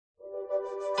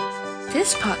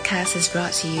This podcast is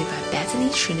brought to you by Bethany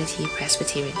Trinity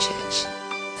Presbyterian Church.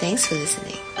 Thanks for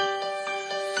listening.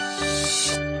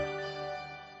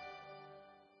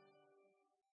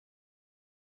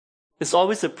 It's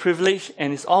always a privilege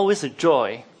and it's always a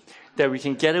joy that we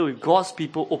can gather with God's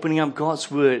people opening up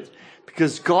God's Word,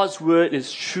 because God's Word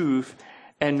is truth,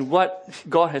 and what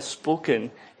God has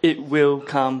spoken, it will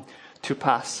come to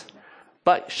pass.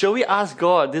 But shall we ask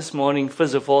God this morning,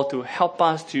 first of all, to help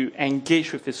us to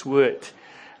engage with His Word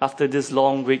after this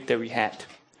long week that we had?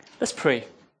 Let's pray.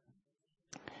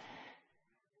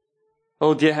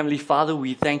 Oh, dear Heavenly Father,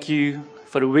 we thank you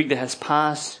for the week that has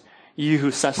passed. You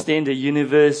who sustained the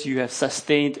universe, you have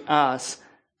sustained us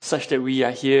such that we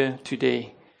are here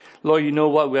today. Lord, you know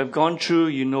what we have gone through.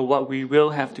 You know what we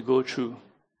will have to go through.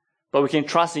 But we can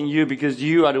trust in you because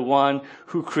you are the one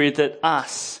who created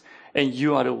us, and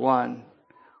you are the one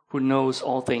who knows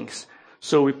all things.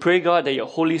 So we pray, God, that your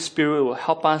Holy Spirit will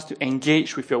help us to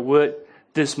engage with your word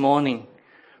this morning.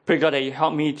 Pray, God, that you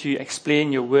help me to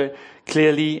explain your word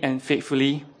clearly and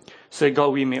faithfully, so that, God,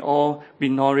 we may all be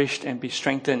nourished and be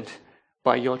strengthened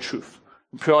by your truth.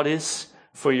 We pray all this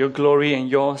for your glory and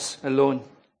yours alone.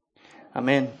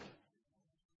 Amen.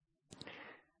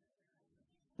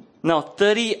 Now,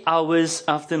 30 hours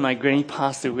after my granny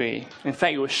passed away, in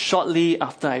fact, it was shortly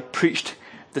after I preached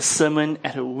the sermon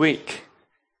at her wake,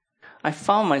 I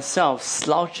found myself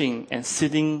slouching and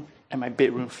sitting at my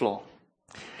bedroom floor.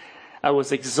 I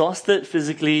was exhausted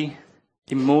physically,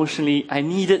 emotionally. I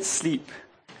needed sleep.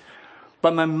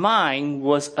 But my mind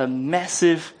was a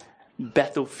massive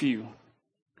battlefield.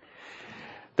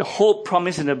 The hope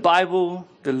promised in the Bible,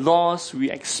 the loss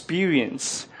we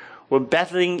experience, were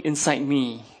battling inside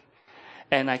me,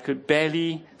 and I could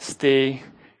barely stay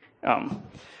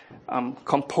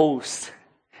composed.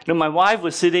 You know, my wife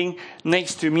was sitting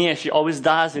next to me, as she always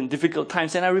does in difficult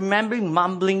times, and I remember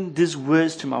mumbling these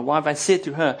words to my wife. I said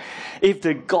to her, if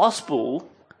the gospel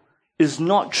is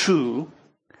not true,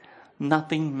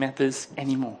 nothing matters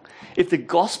anymore. If the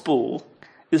gospel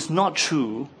is not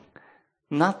true,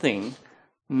 nothing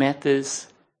matters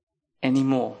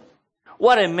anymore.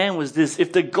 What I meant was this: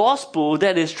 if the gospel,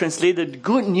 that is translated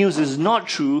good news, is not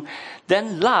true,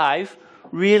 then life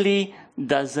really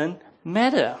doesn't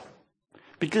matter.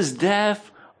 Because death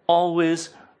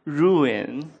always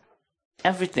ruins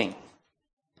everything.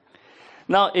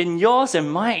 Now, in yours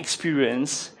and my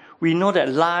experience, we know that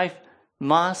life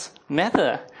must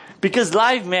matter. Because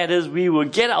life matters, we will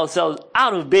get ourselves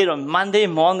out of bed on Monday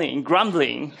morning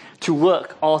grumbling to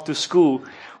work or to school.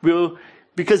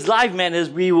 Because life matters,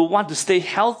 we will want to stay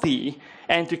healthy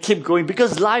and to keep going.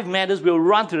 Because life matters, we'll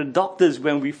run to the doctors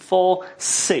when we fall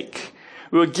sick.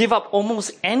 We'll give up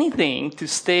almost anything to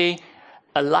stay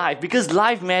alive. Because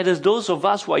life matters, those of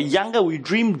us who are younger, we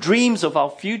dream dreams of our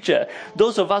future.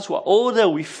 Those of us who are older,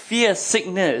 we fear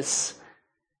sickness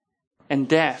and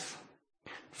death.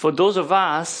 For those of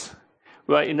us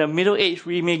who are in the middle age,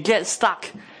 we may get stuck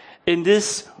in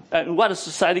this, what a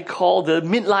society calls the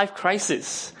midlife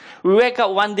crisis. We wake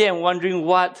up one day and wondering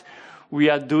what we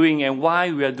are doing and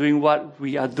why we are doing what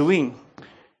we are doing.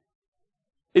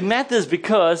 It matters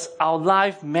because our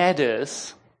life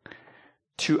matters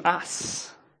to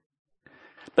us.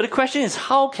 But the question is,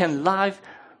 how can life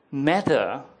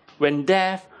matter when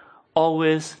death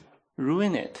always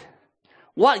ruins it?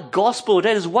 What gospel,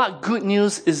 that is, what good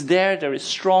news is there that is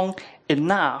strong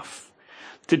enough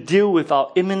to deal with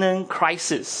our imminent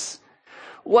crisis?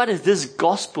 What is this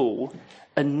gospel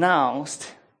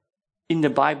announced in the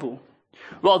Bible?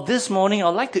 Well, this morning I'd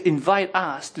like to invite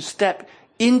us to step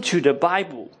into the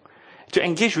Bible, to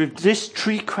engage with these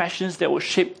three questions that will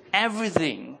shape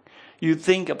everything you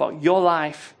think about your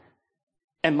life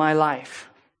and my life.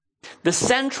 The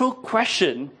central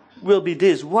question will be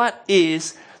this: what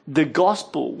is the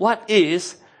gospel? What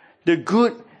is the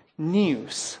good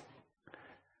news?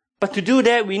 But to do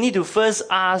that, we need to first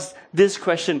ask this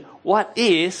question: what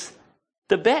is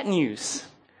the bad news?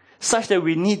 Such that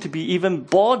we need to be even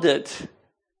bothered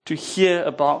to hear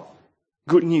about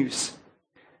good news.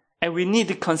 And we need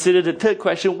to consider the third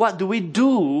question: what do we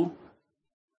do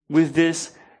with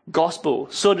this gospel?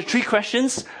 So the three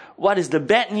questions: what is the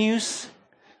bad news?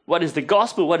 What is the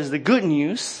gospel? What is the good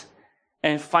news?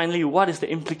 And finally, what is the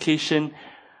implication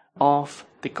of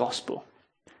the gospel?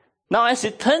 Now, as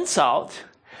it turns out,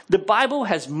 the Bible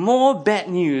has more bad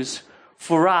news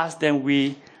for us than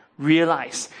we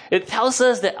realize. It tells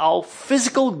us that our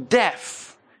physical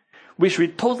death, which we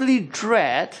totally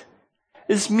dread,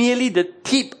 is merely the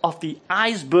tip of the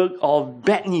iceberg of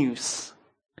bad news.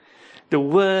 The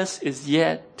worst is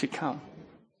yet to come.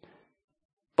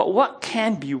 But what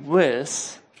can be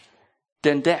worse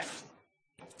than death?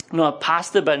 A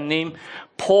pastor by the name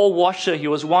Paul Washer. He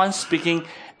was once speaking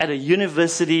at a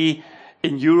university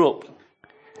in Europe.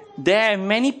 There,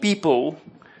 many people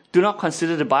do not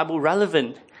consider the Bible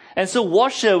relevant. And so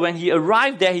Washer, when he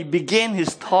arrived there, he began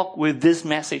his talk with this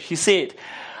message. He said,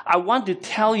 I want to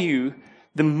tell you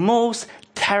the most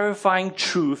terrifying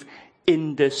truth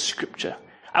in the scripture.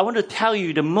 I want to tell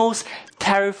you the most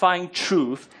terrifying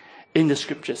truth in the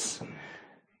scriptures.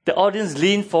 The audience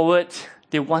leaned forward.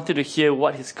 They wanted to hear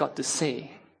what he's got to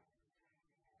say.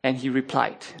 And he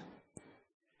replied,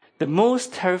 the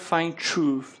most terrifying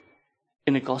truth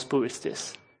in the gospel is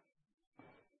this.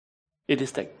 It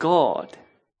is that God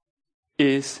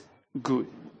is good.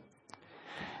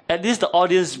 At this, the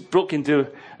audience broke into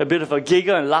a bit of a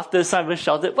giggle and laughter. Some even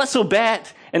shouted, what's so bad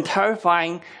and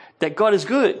terrifying that God is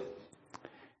good?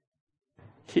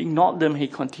 He ignored them. He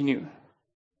continued.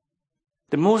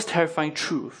 The most terrifying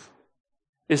truth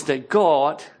is that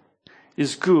God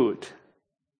is good,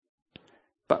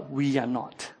 but we are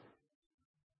not.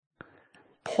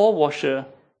 Paul Washer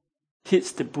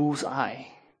hits the bullseye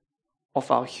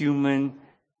of our human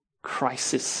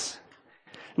crisis.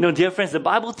 Dear friends, the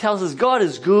Bible tells us God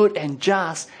is good and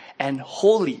just and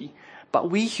holy, but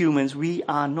we humans, we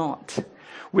are not.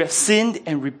 We have sinned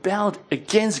and rebelled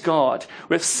against God.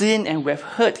 We have sinned and we have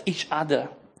hurt each other.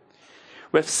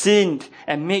 We have sinned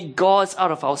and made gods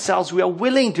out of ourselves. We are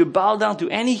willing to bow down to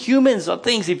any humans or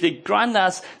things if they grant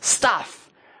us stuff.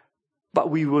 But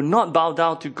we will not bow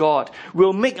down to God.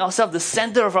 We'll make ourselves the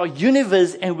center of our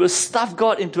universe and we'll stuff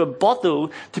God into a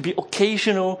bottle to be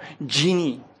occasional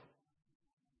genie.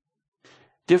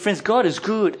 Dear friends, God is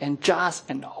good and just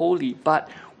and holy, but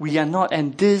we are not.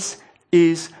 And this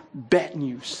is bad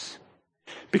news.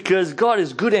 Because God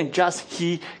is good and just,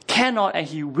 He cannot and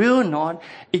He will not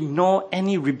ignore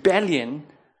any rebellion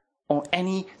or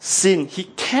any sin. He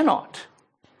cannot.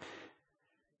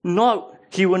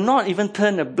 He will not even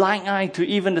turn a blind eye to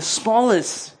even the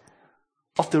smallest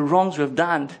of the wrongs we've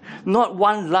done. Not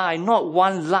one lie, not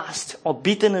one lust or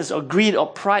bitterness or greed or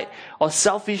pride or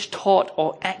selfish thought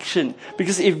or action.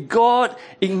 Because if God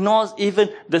ignores even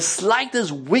the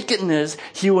slightest wickedness,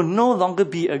 He will no longer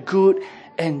be a good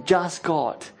and just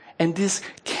God. And this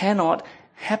cannot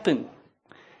happen.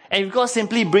 And if God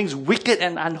simply brings wicked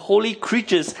and unholy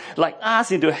creatures like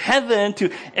us into heaven to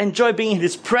enjoy being in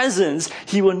His presence,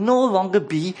 He will no longer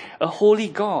be a holy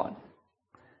God.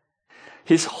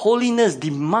 His holiness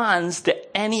demands that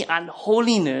any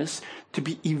unholiness to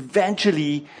be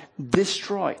eventually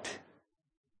destroyed.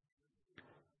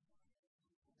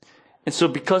 And so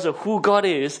because of who God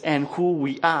is and who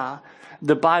we are,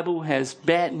 the Bible has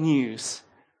bad news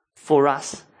for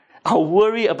us. Our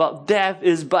worry about death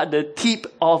is but the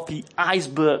tip of the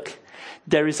iceberg.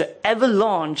 There is an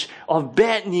avalanche of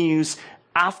bad news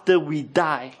after we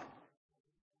die.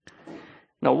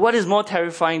 Now, what is more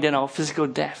terrifying than our physical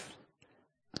death?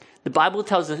 The Bible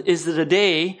tells us is the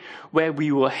day where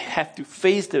we will have to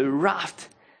face the wrath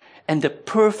and the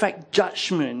perfect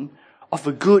judgment of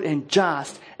a good and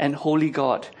just and holy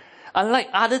God. Unlike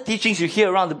other teachings you hear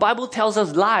around, the Bible tells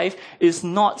us life is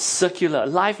not circular.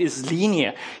 Life is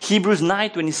linear. Hebrews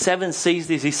 9:27 says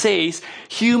this. He says,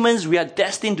 humans, we are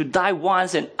destined to die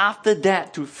once and after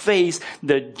that to face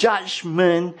the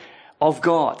judgment of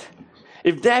God.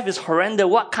 If death is horrendous,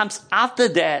 what comes after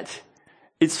that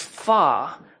is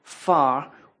far,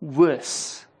 far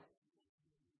worse.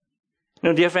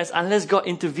 Dear friends, unless God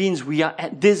intervenes, we are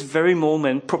at this very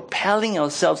moment propelling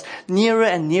ourselves nearer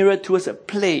and nearer towards a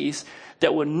place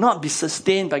that will not be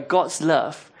sustained by God's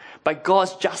love, by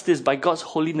God's justice, by God's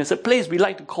holiness, a place we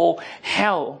like to call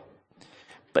hell.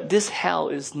 But this hell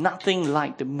is nothing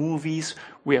like the movies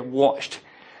we have watched.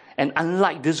 And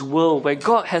unlike this world where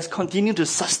God has continued to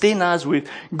sustain us with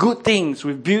good things,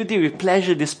 with beauty, with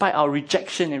pleasure, despite our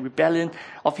rejection and rebellion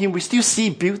of Him, we still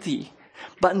see beauty.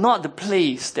 But not the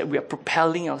place that we are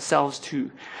propelling ourselves to.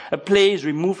 A place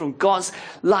removed from God's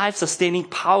life-sustaining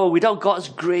power. Without God's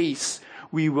grace,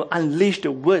 we will unleash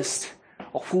the worst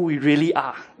of who we really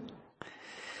are.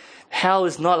 Hell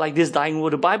is not like this dying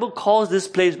world. The Bible calls this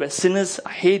place where sinners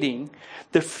are heading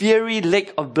the fiery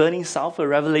lake of burning sulfur,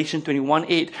 Revelation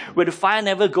 21:8, where the fire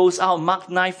never goes out, Mark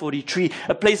 9:43,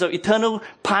 a place of eternal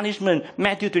punishment,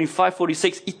 Matthew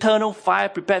 25:46, eternal fire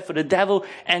prepared for the devil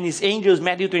and his angels,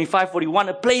 Matthew 25:41,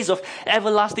 a place of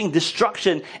everlasting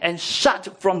destruction and shut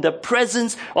from the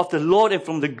presence of the Lord and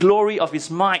from the glory of His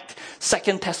might,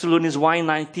 2 Thessalonians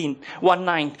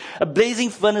 1:9, a blazing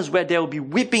furnace where there will be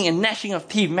weeping and gnashing of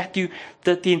teeth, Matthew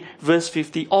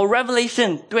 13:50, or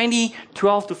Revelation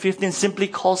 20:12-15 simply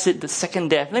calls it the second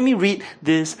death. Let me read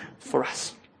this for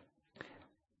us.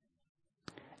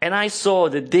 And I saw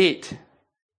the dead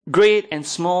great and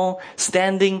small,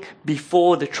 standing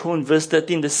before the throne. Verse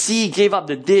 13, the sea gave up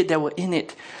the dead that were in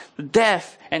it. The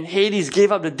death and Hades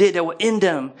gave up the dead that were in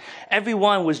them.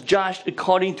 Everyone was judged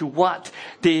according to what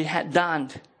they had done.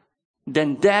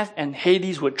 Then death and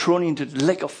Hades were thrown into the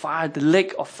lake of fire. The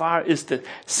lake of fire is the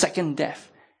second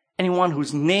death. Anyone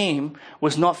whose name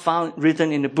was not found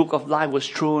written in the book of life was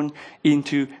thrown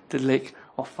into the lake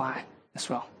of fire as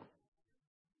well.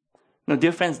 Now,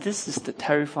 dear friends, this is the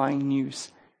terrifying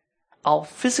news. Our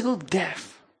physical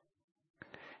death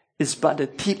is but the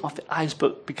tip of the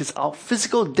iceberg, because our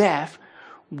physical death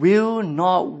will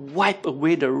not wipe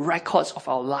away the records of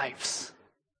our lives.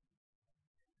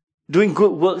 Doing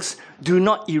good works do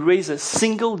not erase a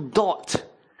single dot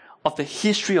of the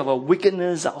history of our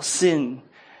wickedness, our sin,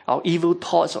 our evil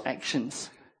thoughts or actions.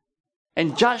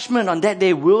 And judgment on that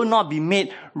day will not be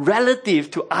made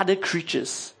relative to other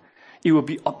creatures. It will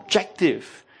be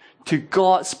objective to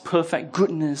God's perfect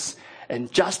goodness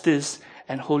and justice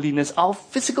and holiness. Our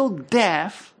physical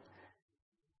death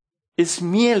is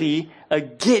merely a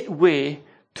gateway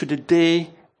to the day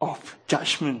of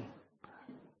judgment.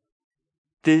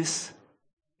 This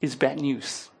is bad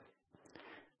news.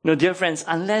 No, dear friends,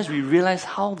 unless we realize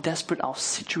how desperate our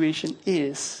situation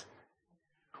is,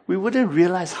 we wouldn't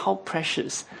realize how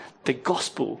precious the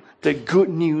gospel, the good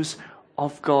news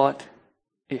of God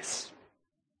is.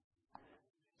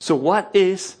 So what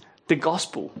is the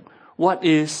gospel? What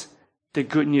is the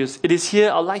good news? It is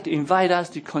here I'd like to invite us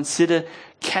to consider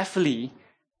carefully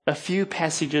a few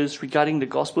passages regarding the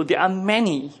gospel. There are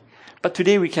many, but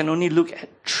today we can only look at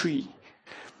 3.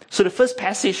 So the first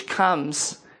passage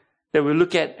comes that we'll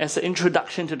look at as an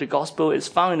introduction to the gospel. It's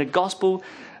found in the gospel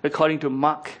according to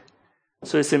Mark.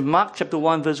 So it's in Mark chapter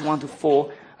 1, verse 1 to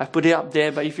 4. I've put it up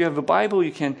there, but if you have a Bible,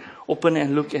 you can open it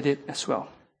and look at it as well.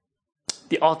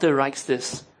 The author writes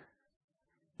this: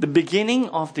 the beginning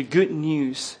of the good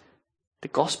news, the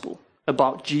gospel,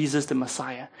 about Jesus the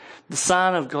Messiah, the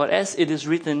Son of God, as it is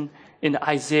written in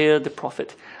Isaiah the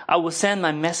prophet. I will send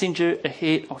my messenger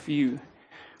ahead of you,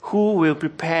 who will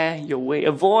prepare your way.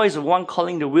 A voice of one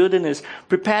calling the wilderness,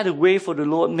 prepare the way for the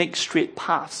Lord, make straight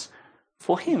paths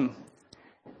for him.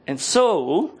 And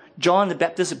so, John the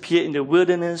Baptist appeared in the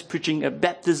wilderness, preaching a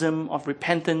baptism of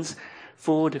repentance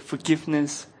for the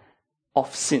forgiveness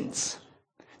of sins.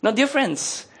 Now, dear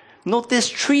friends, notice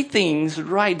 3 things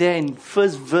right there in the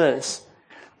first verse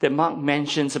that Mark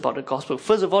mentions about the gospel.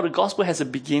 First of all, the gospel has a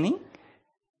beginning.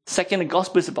 Second, the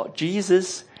gospel is about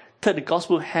Jesus. Third, the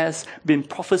gospel has been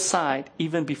prophesied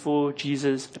even before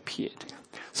Jesus appeared.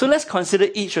 So let's consider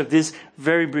each of these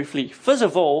very briefly. First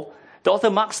of all, the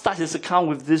author Mark starts his account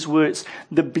with these words,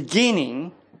 the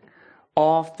beginning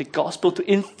of the gospel,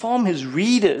 to inform his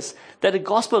readers that the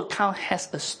gospel account has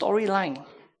a storyline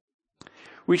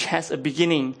which has a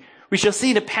beginning. We shall see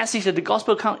in the passage that the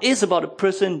gospel account is about the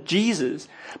person Jesus,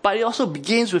 but it also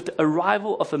begins with the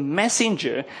arrival of a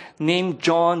messenger named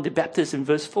John the Baptist in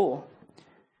verse 4.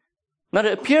 Now,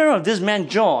 the appearance of this man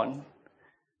John,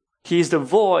 he is the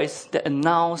voice that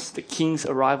announced the king's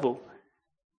arrival,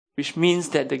 which means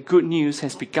that the good news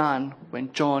has begun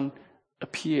when John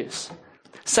appears.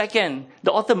 Second,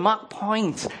 the author Mark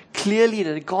points clearly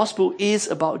that the gospel is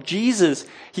about Jesus.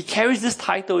 He carries this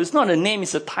title. It's not a name,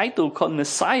 it's a title called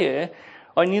Messiah,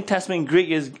 or New Testament Greek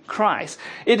is Christ.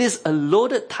 It is a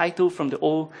loaded title from the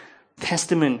Old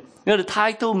Testament. You know, the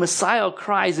title Messiah or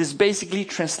Christ is basically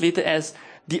translated as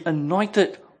the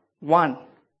Anointed One.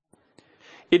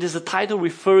 It is a title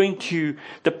referring to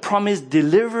the promised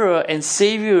deliverer and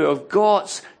savior of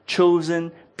God's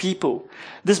chosen people.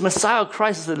 This Messiah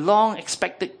Christ is a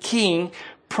long-expected king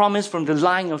promised from the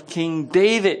line of King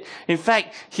David. In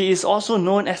fact, he is also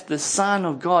known as the Son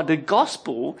of God. The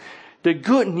gospel, the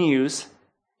good news,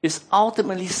 is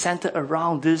ultimately centered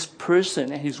around this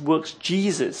person and his works,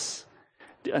 Jesus,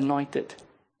 the Anointed.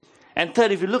 And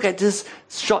third, if you look at this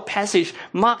short passage,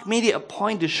 Mark made it a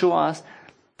point to show us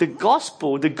the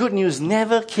gospel, the good news,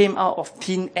 never came out of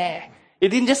thin air. It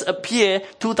didn't just appear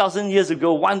 2,000 years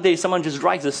ago. One day someone just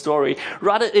writes a story.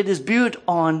 Rather, it is built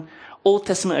on Old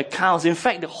Testament accounts. In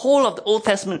fact, the whole of the Old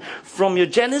Testament, from your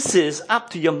Genesis up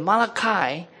to your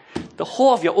Malachi, the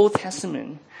whole of your Old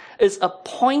Testament is a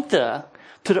pointer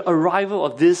to the arrival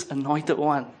of this Anointed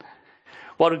One.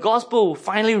 While the gospel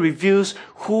finally reveals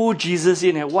who Jesus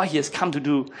is and what he has come to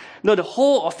do. No, the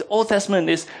whole of the Old Testament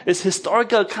is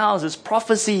historical accounts, is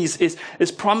prophecies,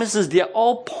 is promises. They are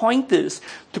all pointers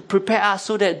to prepare us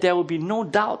so that there will be no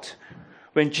doubt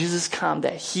when Jesus comes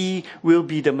that he will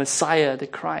be the Messiah, the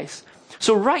Christ.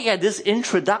 So right at this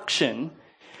introduction,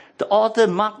 The author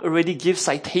Mark already gives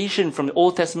citation from the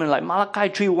Old Testament, like Malachi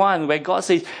 3:1, where God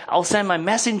says, I'll send my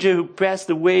messenger who prepares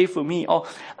the way for me. Or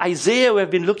Isaiah, we've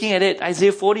been looking at it,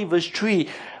 Isaiah 40 verse 3,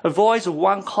 a voice of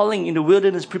one calling in the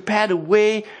wilderness, prepare the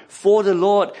way for the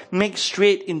Lord, make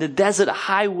straight in the desert a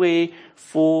highway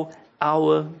for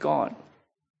our God.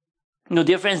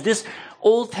 Dear friends, this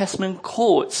Old Testament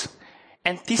quotes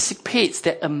anticipates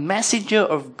that a messenger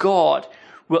of God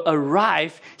will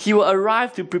arrive. He will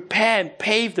arrive to prepare and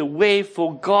pave the way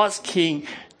for God's King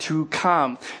to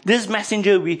come. This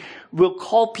messenger will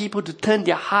call people to turn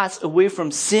their hearts away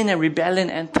from sin and rebellion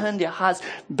and turn their hearts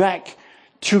back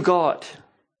to God.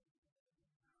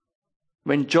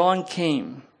 When John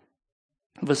came,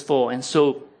 verse 4, and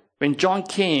so when John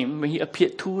came, when he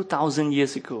appeared 2,000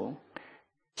 years ago,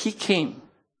 he came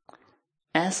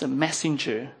as a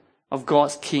messenger of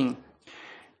God's King.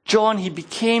 John, he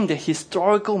became the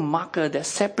historical marker that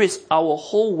separates our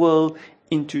whole world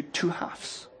into two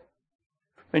halves.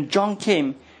 When John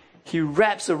came, he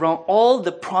wraps around all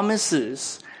the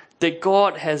promises that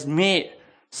God has made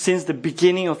since the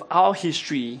beginning of our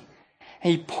history.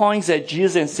 And he points at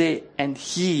Jesus and says, and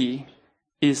he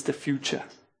is the future.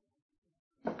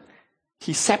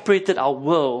 He separated our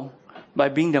world by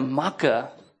being the marker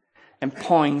and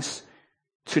points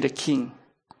to the King.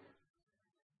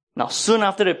 Now, soon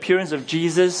after the appearance of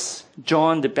Jesus,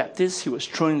 John the Baptist, he was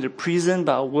thrown into prison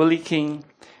by a worldly king.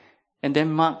 And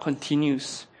then Mark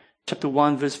continues, chapter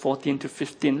 1, verse 14 to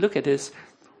 15. Look at this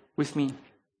with me.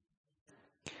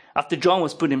 After John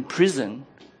was put in prison,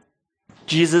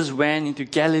 Jesus went into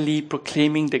Galilee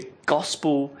proclaiming the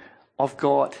gospel of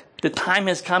God. The time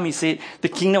has come, he said, the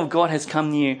kingdom of God has come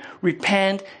near.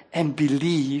 Repent and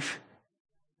believe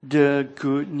the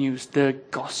good news, the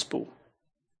gospel.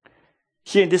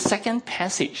 Here in this second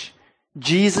passage,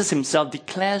 Jesus himself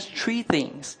declares three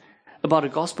things about the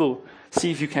gospel. See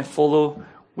if you can follow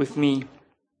with me.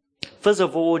 First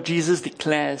of all, Jesus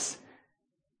declares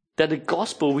that the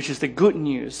gospel, which is the good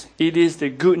news, it is the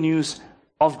good news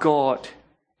of God,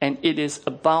 and it is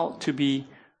about to be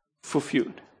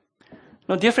fulfilled.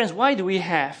 Now, dear friends, why do we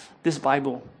have this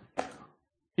Bible?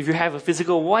 If you have a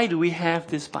physical, why do we have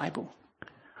this Bible?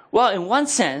 Well, in one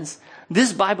sense,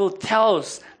 this Bible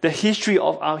tells the history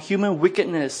of our human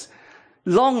wickedness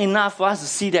long enough for us to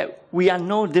see that we are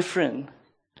no different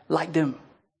like them.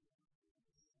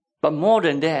 But more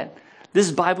than that,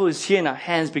 this Bible is here in our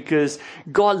hands because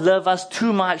God loved us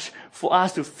too much for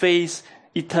us to face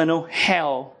eternal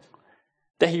hell.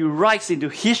 That he writes into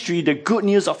history the good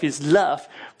news of his love.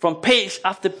 From page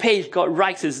after page, God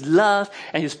writes his love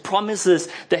and his promises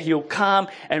that he'll come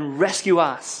and rescue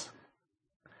us.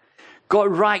 God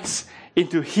writes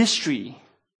into history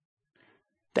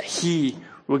that he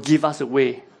will give us a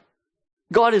way.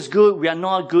 God is good, we are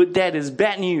not good, that is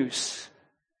bad news.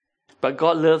 But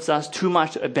God loves us too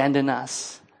much to abandon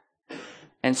us.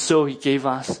 And so he gave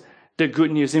us the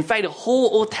good news. In fact, the whole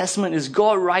Old Testament is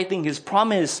God writing his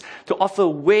promise to offer a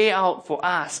way out for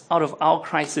us out of our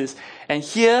crisis. And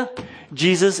here,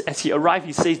 Jesus, as he arrived,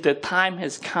 he says the time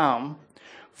has come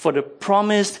for the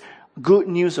promised good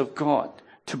news of God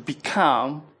to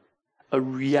become a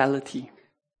reality.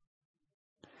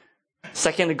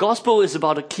 Second, the gospel is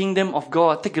about the kingdom of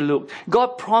God. Take a look.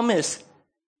 God promised,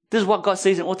 this is what God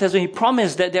says in the Old Testament, he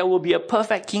promised that there will be a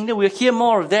perfect kingdom. We'll hear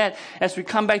more of that as we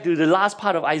come back to the last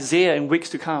part of Isaiah in weeks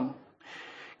to come.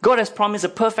 God has promised a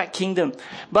perfect kingdom.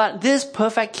 But this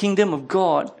perfect kingdom of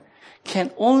God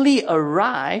can only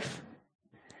arrive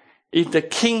if the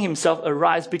king himself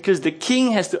arrives, because the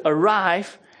king has to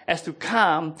arrive, has to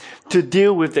come to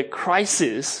deal with the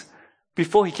crisis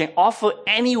before he can offer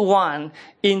anyone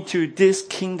into this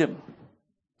kingdom.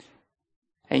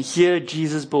 And here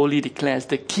Jesus boldly declares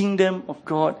the kingdom of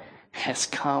God has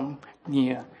come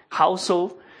near. How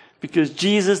so? Because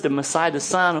Jesus, the Messiah, the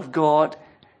Son of God,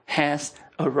 has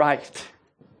arrived.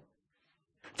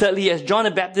 Thirdly, as John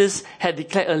the Baptist had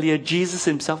declared earlier, Jesus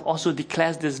himself also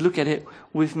declares this. Look at it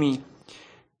with me.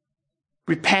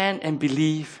 Repent and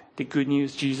believe the good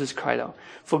news, Jesus cried out.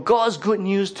 For God's good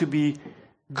news to be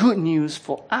good news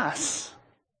for us,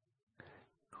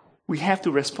 we have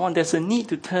to respond. There's a need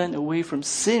to turn away from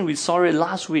sin. We saw it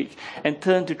last week, and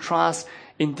turn to trust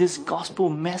in this gospel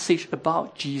message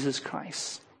about Jesus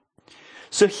Christ.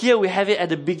 So here we have it at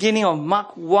the beginning of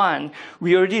Mark 1.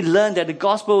 We already learned that the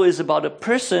gospel is about the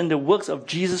person, the works of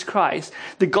Jesus Christ.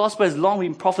 The gospel has long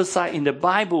been prophesied in the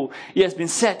Bible. It has been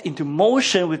set into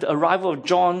motion with the arrival of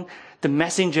John the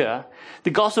messenger. The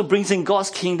gospel brings in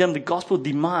God's kingdom. The gospel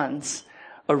demands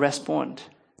a response.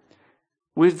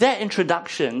 With that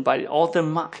introduction by the author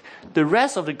Mark, the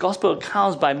rest of the gospel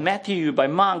accounts by Matthew, by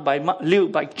Mark, by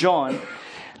Luke, by John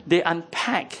they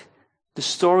unpack the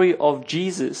story of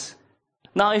Jesus.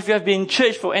 Now, if you have been in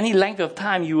church for any length of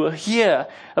time, you will hear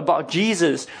about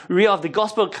Jesus, read of the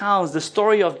gospel accounts, the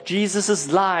story of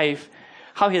Jesus' life,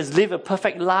 how he has lived a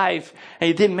perfect life, and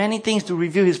he did many things to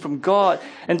reveal he's from God,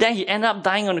 and then he ended up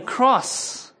dying on the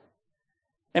cross.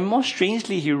 And more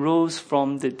strangely, he rose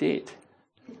from the dead.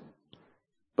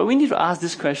 But we need to ask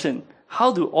this question: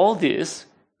 how do all this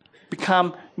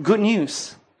become good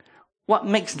news? What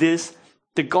makes this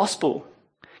the gospel?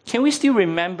 Can we still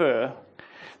remember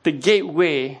the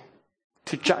gateway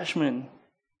to judgment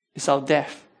is our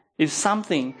death? It's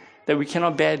something that we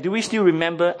cannot bear. Do we still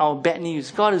remember our bad news?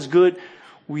 God is good,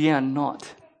 we are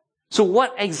not. So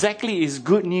what exactly is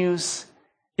good news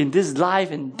in this life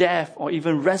and death or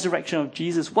even resurrection of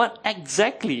Jesus? What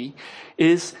exactly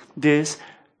is this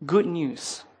good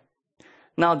news?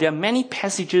 Now, there are many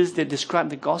passages that describe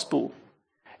the gospel,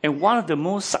 and one of the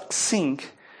most succinct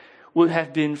would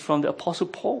have been from the Apostle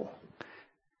Paul.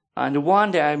 And the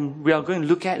one that we are going to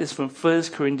look at is from 1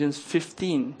 Corinthians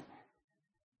 15.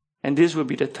 And this will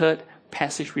be the third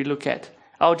passage we look at.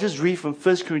 I'll just read from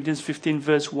 1 Corinthians 15,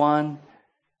 verse 1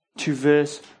 to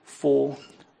verse 4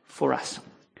 for us.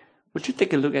 Would you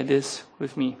take a look at this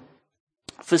with me?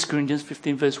 1 Corinthians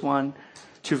 15, verse 1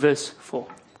 to verse 4.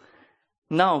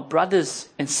 Now, brothers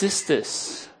and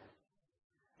sisters,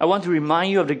 I want to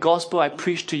remind you of the gospel I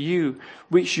preached to you,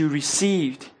 which you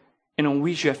received and on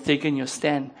which you have taken your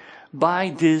stand. By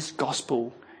this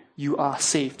gospel, you are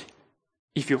saved,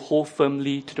 if you hold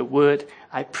firmly to the word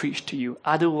I preached to you.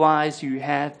 Otherwise, you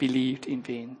have believed in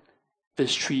vain.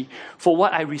 Verse 3. For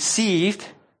what I received,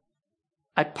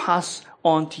 I pass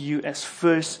on to you as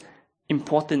first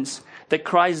importance, that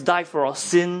Christ died for our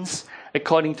sins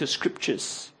according to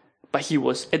scriptures, that he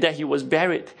was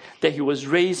buried, that he was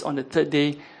raised on the third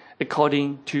day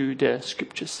according to the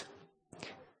scriptures.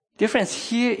 Dear friends,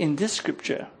 here in this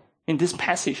scripture, in this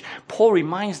passage, Paul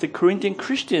reminds the Corinthian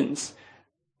Christians,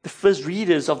 the first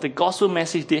readers of the gospel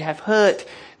message they have heard,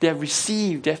 they have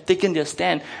received, they have taken their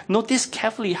stand. Notice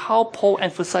carefully how Paul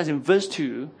emphasized in verse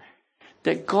 2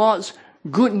 that God's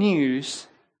good news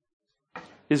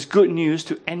is good news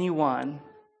to anyone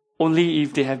only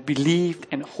if they have believed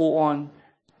and hold on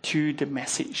to the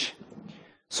message.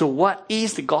 So what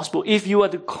is the gospel? If you were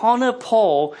to corner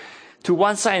Paul to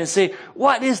one side and say,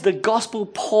 what is the gospel,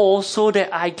 Paul, so that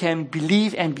I can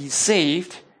believe and be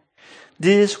saved?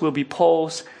 This will be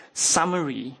Paul's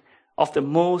summary of the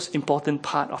most important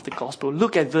part of the gospel.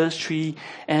 Look at verse 3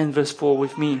 and verse 4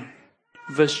 with me.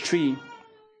 Verse 3.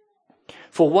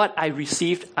 For what I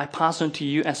received, I pass on to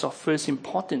you as of first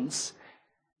importance,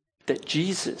 that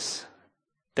Jesus,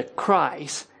 the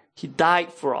Christ, he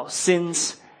died for our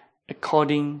sins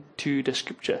according to the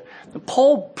scripture.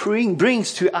 Paul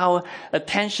brings to our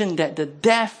attention that the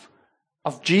death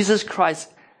of Jesus Christ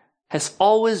has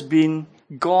always been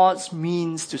God's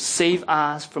means to save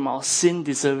us from our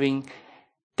sin-deserving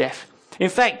death. In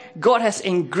fact, God has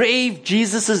engraved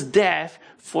Jesus' death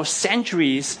for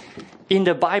centuries in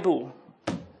the Bible.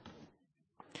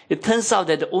 It turns out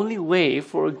that the only way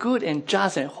for a good and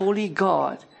just and holy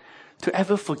God to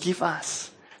ever forgive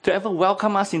us, to ever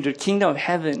welcome us into the kingdom of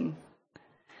heaven,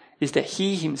 is that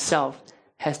he himself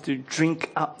has to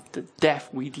drink up the death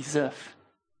we deserve.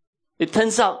 It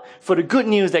turns out, for the good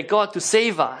news that God to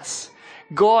save us,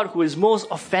 God, who is most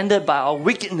offended by our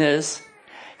wickedness,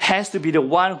 has to be the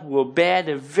one who will bear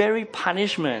the very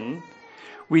punishment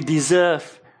we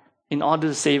deserve in order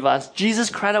to save us. Jesus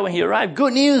cried out when he arrived,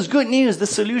 good news, the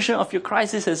solution of your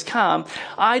crisis has come.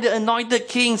 I, the anointed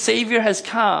King, Savior, has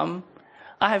come.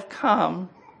 I have come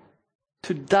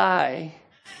to die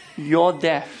your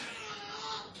death.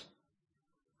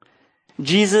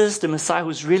 Jesus, the Messiah,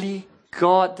 who's really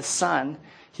God the Son,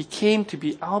 he came to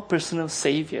be our personal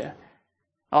Savior,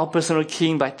 our personal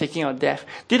King by taking our death.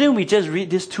 Didn't we just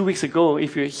read this 2 weeks ago,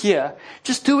 if you're here?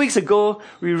 Just 2 weeks ago,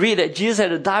 we read that Jesus had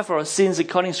to die for our sins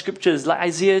according to scriptures, like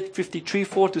Isaiah 53,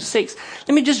 4-6.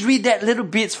 Let me just read that little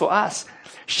bits for us.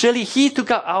 Surely he took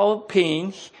up our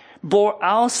pain, bore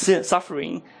our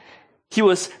suffering. He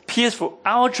was pierced for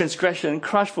our transgression,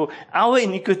 crushed for our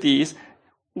iniquities.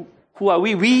 Who are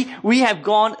we? We have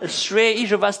gone astray.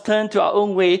 Each of us turned to our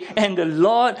own way, and the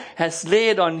Lord has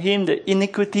laid on him the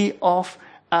iniquity of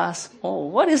us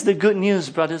all. What is the good news,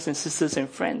 brothers and sisters and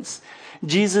friends?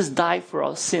 Jesus died for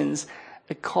our sins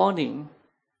according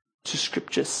to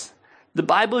scriptures. The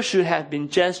Bible should have been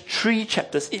just 3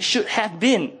 chapters. It should have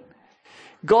been.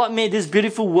 God made this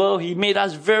beautiful world. He made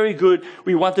us very good.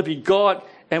 We want to be God,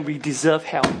 and we deserve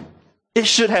hell. It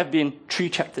should have been 3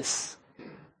 chapters.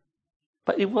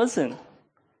 But it wasn't.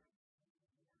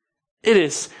 It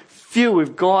is filled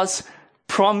with God's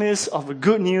promise of a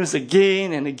good news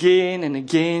again and again and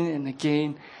again and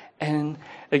again and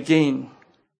again.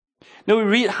 Now we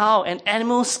read how an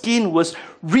animal skin was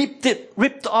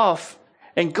ripped off,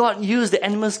 and God used the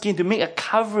animal skin to make a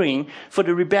covering for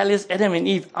the rebellious Adam and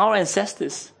Eve, our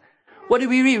ancestors. What do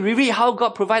we read? We read how God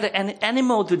provided an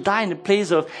animal to die in the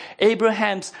place of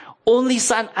Abraham's only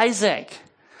son Isaac,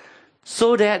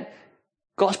 so that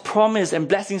God's promise and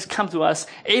blessings come to us.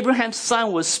 Abraham's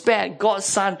son was spared. God's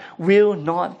son will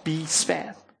not be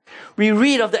spared. We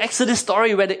read of the Exodus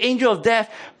story where the angel of death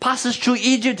passes through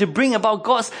Egypt to bring about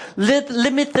God's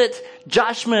limited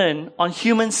judgment on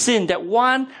human sin, that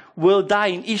one will die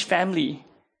in each family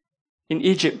in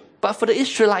Egypt. But for the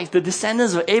Israelites, the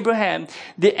descendants of Abraham,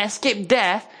 they escaped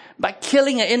death by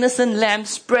killing an innocent lamb,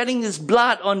 spreading his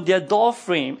blood on their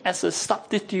doorframe as a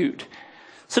substitute.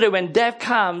 So that when death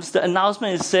comes, the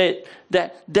announcement is said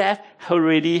that death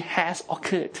already has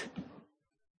occurred.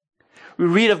 We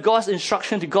read of God's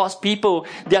instruction to God's people.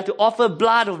 They are to offer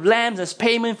blood of lambs as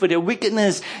payment for their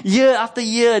wickedness. Year after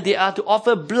year, they are to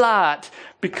offer blood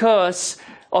because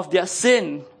of their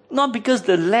sin. Not because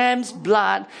the lamb's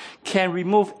blood can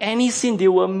remove any sin. They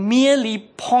were merely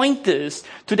pointers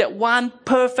to that one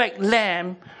perfect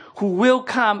lamb who will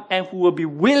come and who will be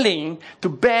willing to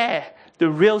bear the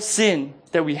real sin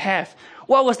that we have.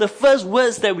 What was the first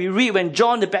words that we read when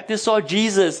John the Baptist saw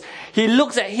Jesus? He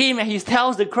looks at him and he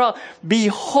tells the crowd,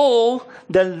 "Behold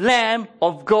the Lamb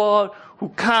of God who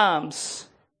comes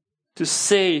to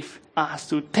save us,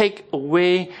 to take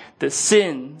away the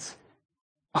sins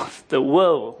of the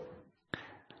world."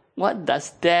 What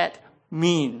does that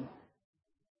mean?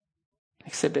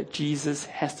 Except that Jesus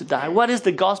has to die. What is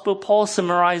the gospel? Paul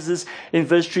summarizes in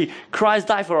verse 3. Christ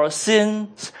died for our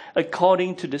sins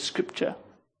according to the scripture.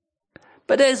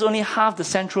 But that is only half the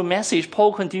central message.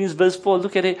 Paul continues verse 4.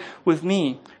 Look at it with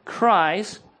me.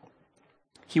 Christ,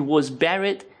 he was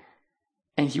buried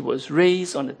and he was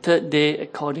raised on the third day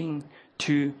according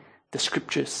to the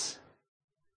scriptures.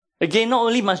 Again, not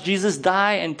only must Jesus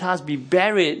die and thus be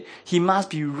buried, he must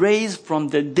be raised from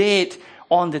the dead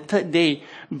on the third day.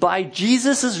 By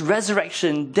Jesus'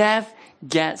 resurrection, death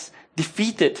gets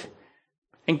defeated.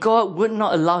 And God would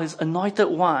not allow his anointed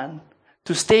one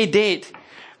to stay dead.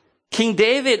 King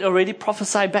David already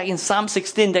prophesied back in Psalm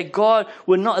 16 that God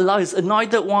would not allow his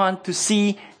anointed one to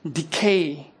see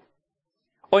decay.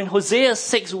 Or in Hosea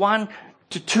 6,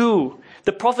 1-2,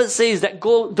 the prophet says that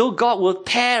though God will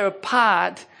tear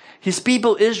apart his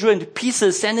people Israel into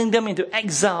pieces, sending them into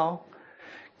exile,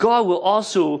 God will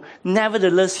also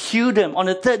nevertheless heal them. On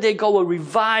the third day, God will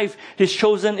revive his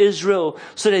chosen Israel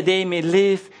so that they may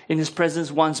live in his presence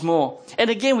once more.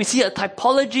 And again, we see a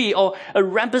typology or a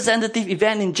representative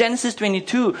event in Genesis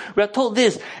 22. We are told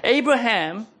this: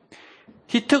 Abraham,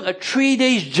 he took a 3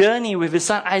 days journey with his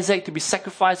son Isaac to be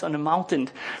sacrificed on the mountain.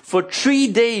 For 3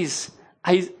 days,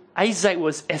 Isaac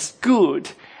was as good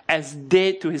as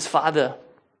dead to his father.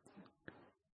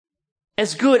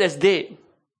 As good as dead.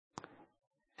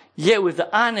 Yet with the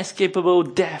unescapable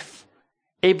death,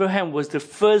 Abraham was the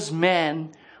first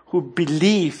man who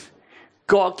believed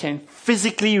God can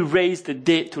physically raise the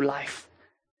dead to life.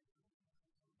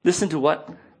 Listen to what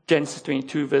Genesis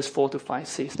 22 verse 4-5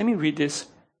 says. Let me read this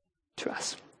to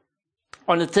us.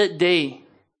 On the third day,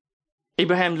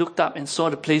 Abraham looked up and saw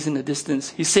the place in the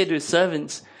distance. He said to his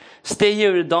servants, "Stay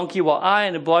here with the donkey while I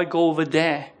and the boy go over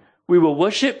there. We will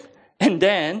worship and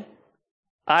then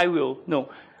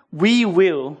we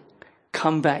will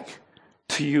come back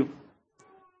to you."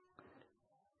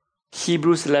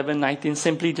 Hebrews 11:19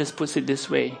 simply just puts it this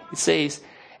way. It says,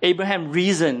 Abraham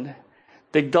reasoned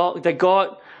that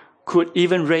God could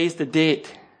even raise the dead.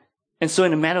 And so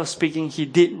in a matter of speaking, he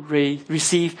did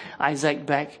receive Isaac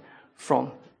back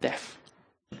from death.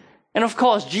 And of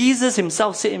course, Jesus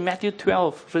himself said in Matthew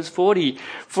 12, verse 40,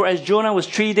 "For as Jonah was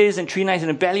 3 days and 3 nights in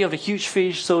the belly of the huge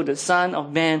fish, so the Son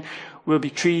of Man will be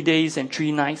 3 days and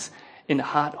 3 nights in the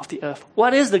heart of the earth."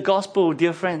 What is the gospel,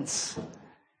 dear friends?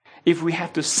 If we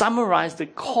have to summarize the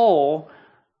core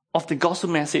of the gospel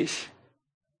message,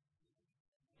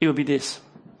 it will be this: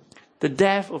 the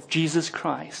death of Jesus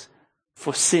Christ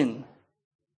for sin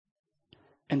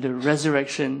and the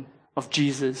resurrection of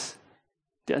Jesus,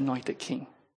 the anointed King.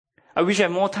 I wish I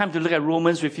had more time to look at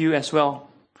Romans with you as well.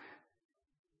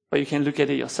 But you can look at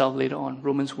it yourself later on.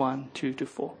 Romans 1,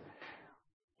 2-4.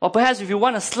 Or perhaps if you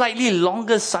want a slightly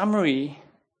longer summary,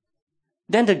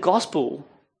 then the gospel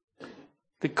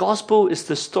is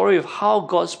the story of how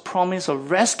God's promise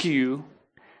of rescue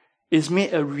is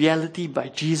made a reality by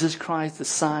Jesus Christ, the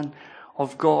Son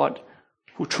of God,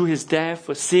 who through his death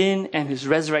for sin and his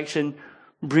resurrection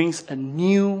brings a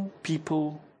new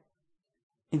people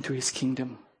into his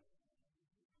kingdom.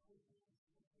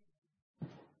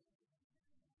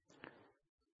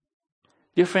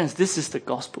 Dear friends, this is the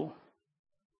gospel.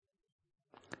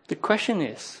 The question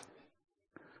is,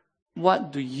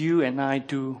 what do you and I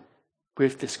do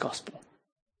with this gospel?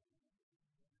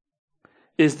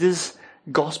 Is this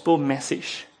gospel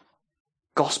message,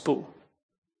 gospel,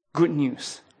 good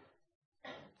news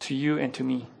to you and to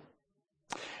me?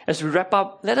 As we wrap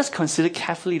up, let us consider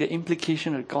carefully the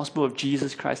implication of the gospel of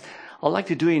Jesus Christ. I'd like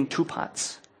to do it in two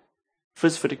parts.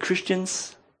 First for the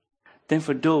Christians, then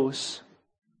for those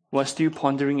who are still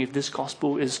pondering if this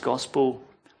gospel is gospel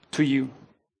to you.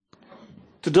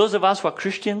 To those of us who are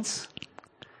Christians,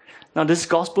 now this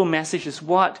gospel message is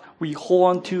what we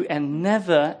hold on to and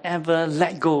never ever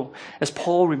let go, as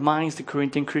Paul reminds the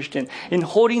Corinthian Christian. In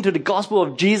holding to the gospel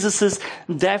of Jesus'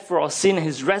 death for our sin and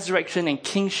his resurrection and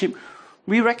kingship,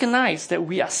 we recognize that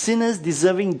we are sinners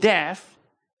deserving death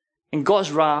and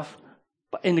God's wrath.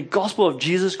 But in the gospel of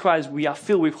Jesus Christ, we are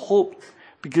filled with hope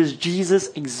because Jesus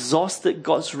exhausted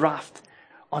God's wrath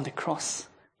on the cross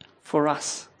for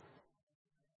us.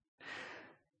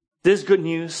 This good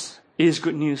news is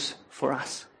good news for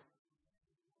us.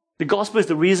 The gospel is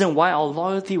the reason why our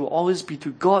loyalty will always be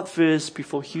to God first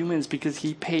before humans, because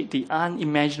he paid the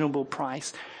unimaginable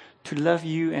price to love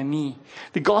you and me.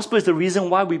 The gospel is the reason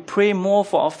why we pray more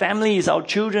for our families, our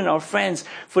children, our friends,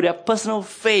 for their personal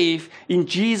faith in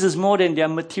Jesus more than their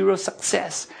material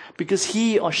success, because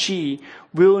he or she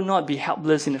will not be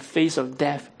helpless in the face of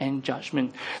death and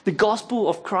judgment. The gospel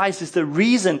of Christ is the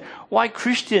reason why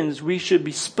Christians, we should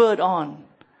be spurred on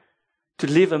to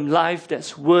live a life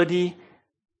that's worthy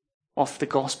of the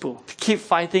gospel, to keep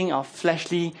fighting our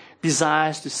fleshly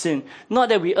desires to sin. Not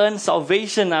that we earn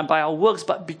salvation by our works,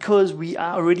 but because we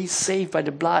are already saved by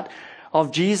the blood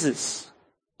of Jesus.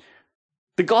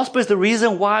 The gospel is the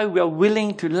reason why we are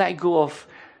willing to let go of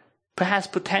perhaps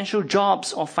potential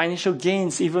jobs or financial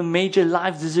gains, even major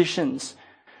life decisions,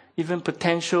 even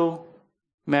potential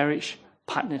marriage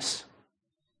partners,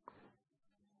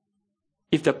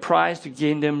 if the price to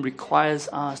gain them requires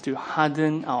us to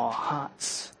harden our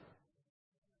hearts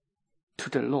to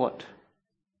the Lord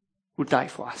who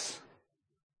died for us.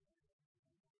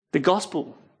 The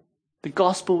gospel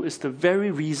is the very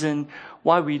reason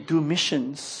why we do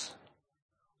missions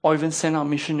or even send out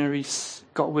missionaries,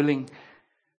 God willing.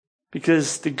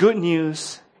 Because the good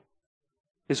news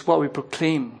is what we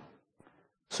proclaim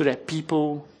so that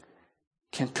people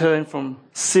can turn from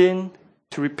sin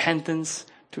to repentance,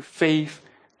 to faith,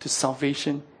 to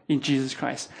salvation in Jesus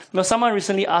Christ. Now, someone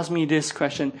recently asked me this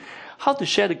question: how to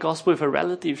share the gospel with a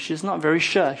relative? She's not very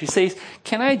sure. She says,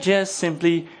 can I just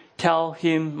simply tell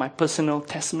him my personal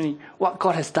testimony, what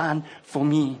God has done for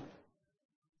me?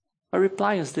 My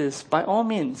reply is this: by all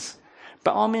means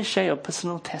share your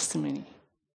personal testimony.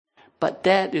 But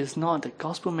that is not the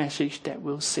gospel message that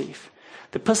will save.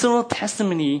 The personal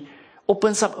testimony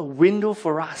opens up a window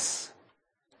for us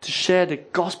to share the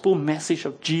gospel message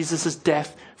of Jesus'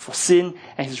 death for sin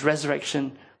and his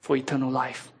resurrection for eternal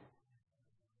life.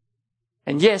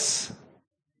 And yes,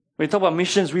 when we talk about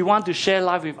missions, we want to share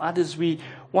life with others. We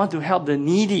want to help the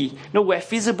needy. No, where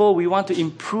feasible, we want to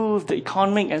improve the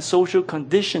economic and social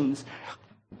conditions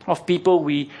of people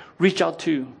we reach out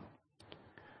to.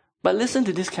 But listen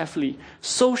to this carefully.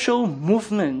 Social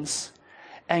movements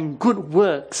and good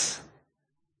works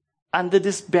under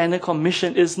this banner called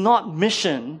mission is not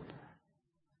mission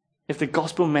if the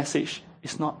gospel message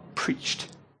is not preached.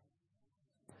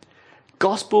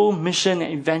 Gospel, mission,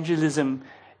 and evangelism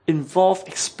involve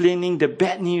explaining the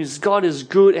bad news. God is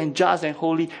good and just and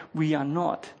holy. We are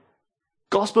not.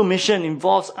 Gospel mission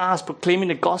involves us proclaiming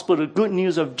the gospel, the good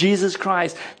news of Jesus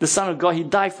Christ, the Son of God. He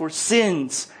died for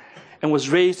sins and was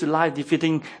raised to life,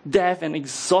 defeating death and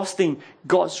exhausting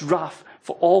God's wrath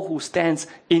for all who stands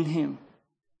in him.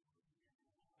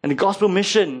 And the gospel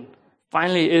mission,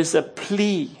 finally, is a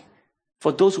plea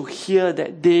for those who hear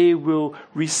that they will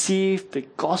receive the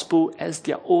gospel as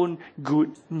their own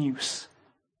good news.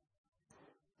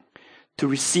 To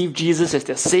receive Jesus as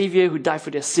their Savior who died for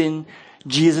their sin,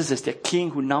 Jesus as their King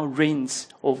who now reigns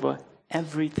over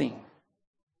everything.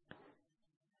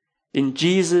 In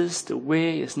Jesus, the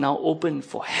way is now open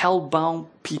for hell-bound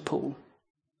people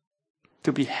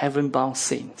to be heaven-bound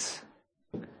saints.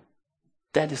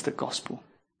 That is the gospel.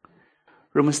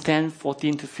 Romans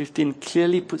 10:14-15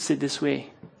 clearly puts it this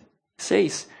way. It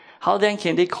says, how then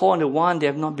can they call on the one they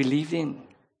have not believed in?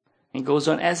 And goes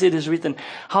on, as it is written,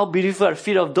 how beautiful are the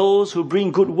feet of those who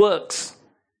bring good works.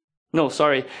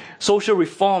 Social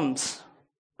reforms.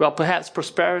 Well, perhaps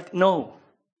prosperity. No.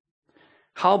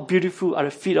 How beautiful are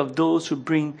the feet of those who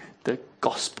bring the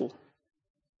gospel.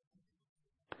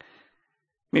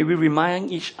 May we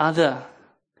remind each other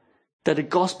that the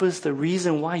gospel is the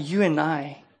reason why you and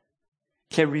I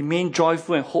can remain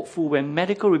joyful and hopeful when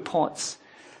medical reports,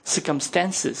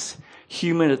 circumstances,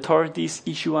 human authorities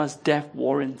issue us death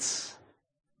warrants.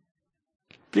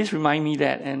 Please remind me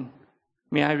that, and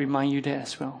may I remind you that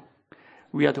as well.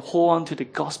 We are to hold on to the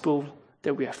gospel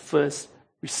that we have first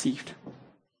received.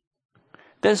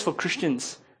 That is for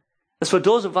Christians. As for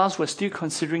those of us who are still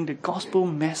considering the gospel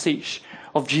message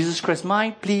of Jesus Christ,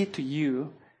 my plea to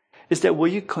you is that will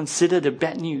you consider the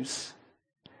bad news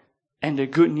and the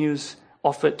good news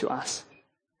offered to us?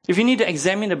 If you need to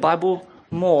examine the Bible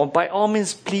more, by all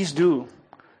means, please do.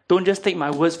 Don't just take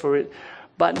my words for it,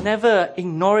 but never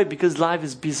ignore it because life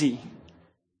is busy,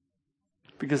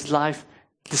 because life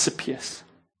disappears.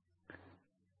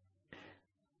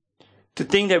 To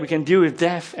think that we can deal with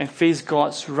death and face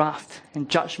God's wrath and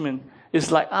judgment is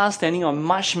like us standing on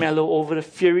marshmallow over the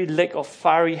fiery lake of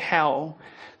fiery hell,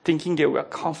 thinking that we are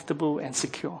comfortable and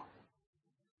secure.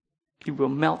 It will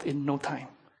melt in no time.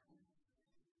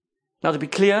 Now, to be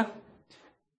clear,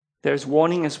 there is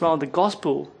warning as well. The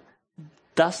gospel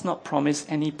does not promise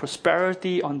any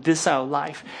prosperity on this side of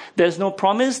life. There's no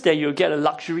promise that you'll get a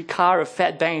luxury car, a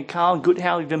fat bank account, good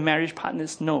health, even marriage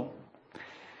partners. No.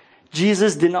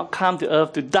 Jesus did not come to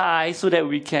earth to die so that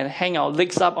we can hang our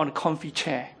legs up on a comfy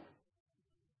chair.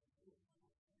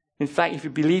 In fact, if you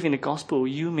believe in the gospel,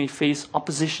 you may face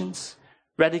oppositions,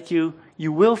 ridicule.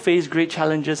 You will face great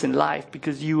challenges in life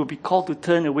because you will be called to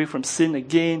turn away from sin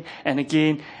again and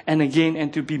again and again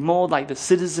and to be more like the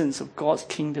citizens of God's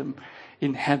kingdom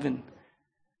in heaven.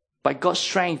 By God's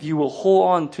strength, you will hold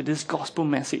on to this gospel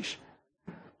message.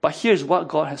 But here's what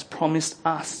God has promised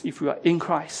us if we are in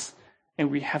Christ and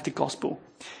we have the gospel.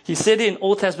 He said it in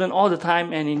Old Testament all the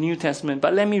time and in New Testament.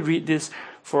 But let me read this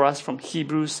for us from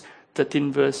Hebrews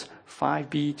 13 verse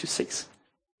 5b to 6.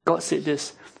 God said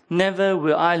this, "Never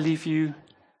will I leave you,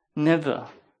 never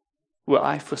will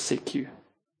I forsake you."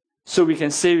 So we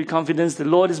can say with confidence, "The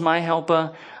Lord is my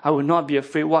helper. I will not be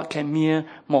afraid. What can mere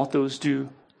mortals do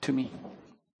to me?"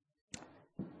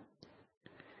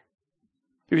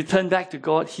 If we turn back to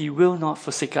God, He will not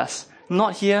forsake us.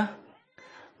 Not here,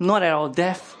 not at our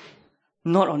death,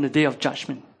 not on the day of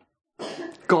judgment.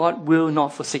 God will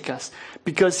not forsake us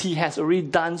because He has already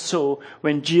done so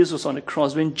when Jesus was on the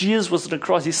cross. When Jesus was on the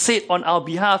cross, He said on our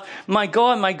behalf, my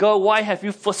God, why have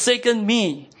you forsaken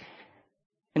me?"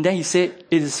 And then He said,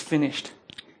 "It is finished."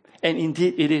 And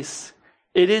indeed it is.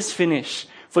 It is finished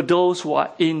for those who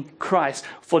are in Christ,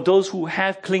 for those who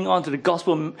have clung on to the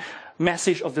gospel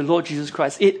message of the Lord Jesus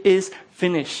Christ. It is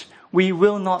finished. We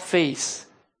will not face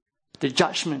the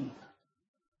judgment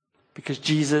because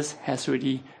Jesus has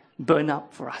already burned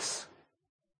up for us.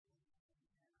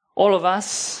 All of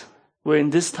us will in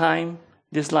this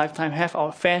lifetime, have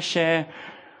our fair share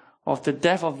of the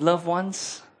death of loved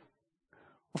ones,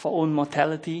 of our own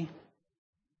mortality.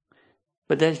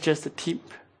 But that's just the tip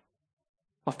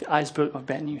of the iceberg of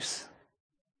bad news.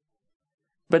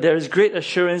 But there is great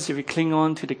assurance if we cling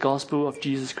on to the gospel of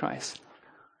Jesus Christ.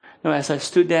 Now, as I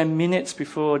stood there minutes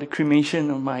before the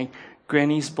cremation of my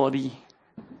granny's body,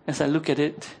 as I look at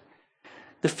it,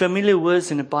 the familiar words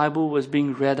in the Bible was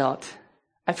being read out.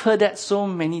 I've heard that so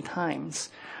many times,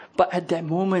 but at that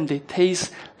moment they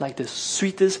taste like the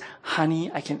sweetest honey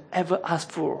I can ever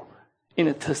ask for in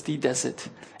a thirsty desert.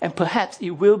 And perhaps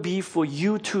it will be for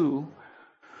you too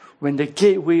when the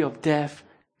gateway of death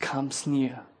comes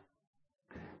near.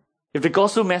 If the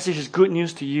gospel message is good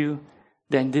news to you,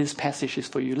 then this passage is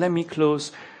for you. Let me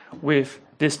close with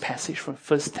this passage from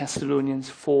 1 Thessalonians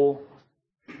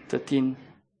 4:13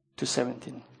 to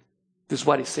 17. This is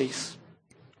what it says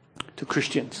to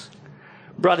Christians.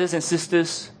 "Brothers and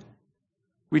sisters,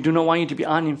 we do not want you to be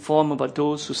uninformed about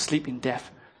those who sleep in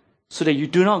death, so that you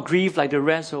do not grieve like the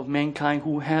rest of mankind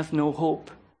who have no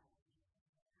hope.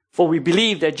 For we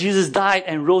believe that Jesus died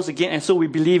and rose again, and so we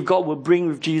believe God will bring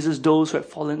with Jesus those who have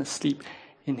fallen asleep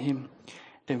in Him."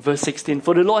 Then verse 16,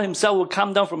 "For the Lord Himself will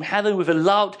come down from heaven with a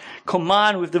loud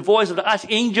command, with the voice of the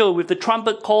archangel, with the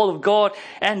trumpet call of God,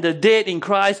 and the dead in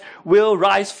Christ will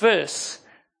rise first.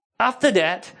 After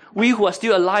that, we who are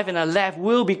still alive and are left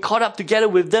will be caught up together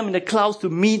with them in the clouds to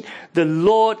meet the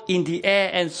Lord in the air,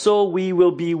 and so we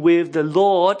will be with the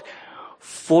Lord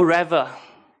forever."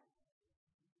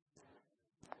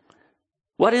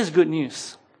 What is good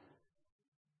news?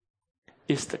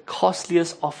 It's the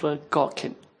costliest offer God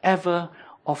can ever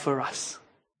offer us.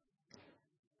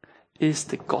 Is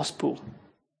the gospel,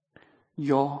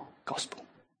 your gospel.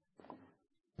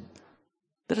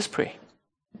 Let us pray.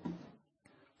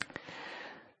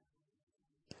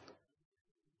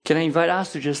 Can I invite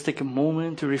us to just take a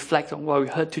moment to reflect on what we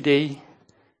heard today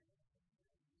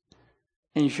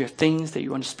And if you have things that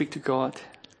you want to speak to God,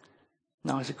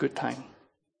 now is a good time.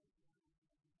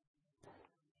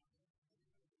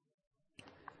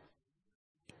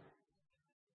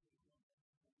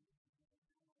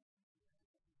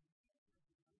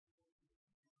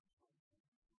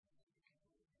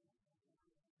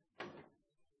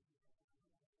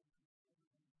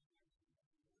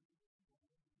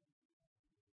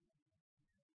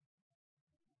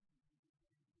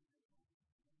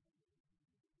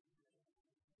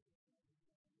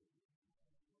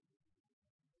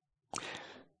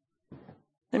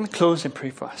 Let me close and pray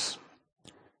for us.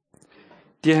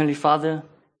 Dear Heavenly Father,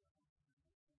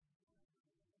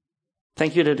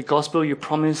 thank you that the gospel you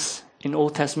promise in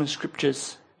Old Testament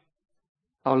scriptures,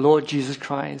 our Lord Jesus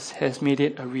Christ, has made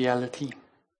it a reality.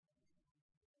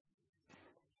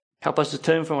 Help us to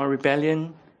turn from our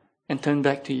rebellion and turn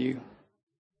back to you.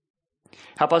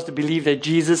 Help us to believe that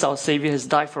Jesus, our Savior, has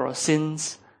died for our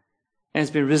sins and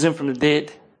has been risen from the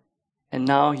dead, and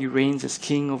now he reigns as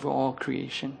King over all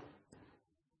creation.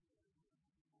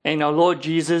 And our Lord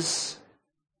Jesus,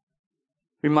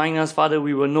 remind us, Father,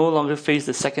 we will no longer face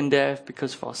the second death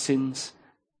because of our sins.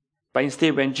 But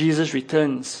instead, when Jesus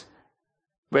returns,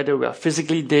 whether we are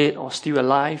physically dead or still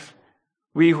alive,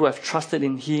 we who have trusted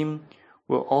in him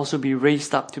will also be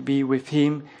raised up to be with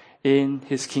him in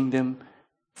his kingdom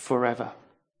forever.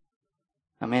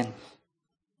 Amen.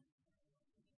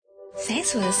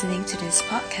 Thanks for listening to this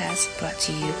podcast brought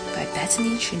to you by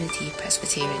Bethany Trinity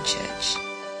Presbyterian Church.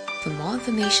 For more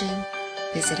information,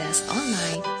 visit us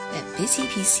online at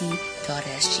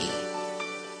busypc.sg.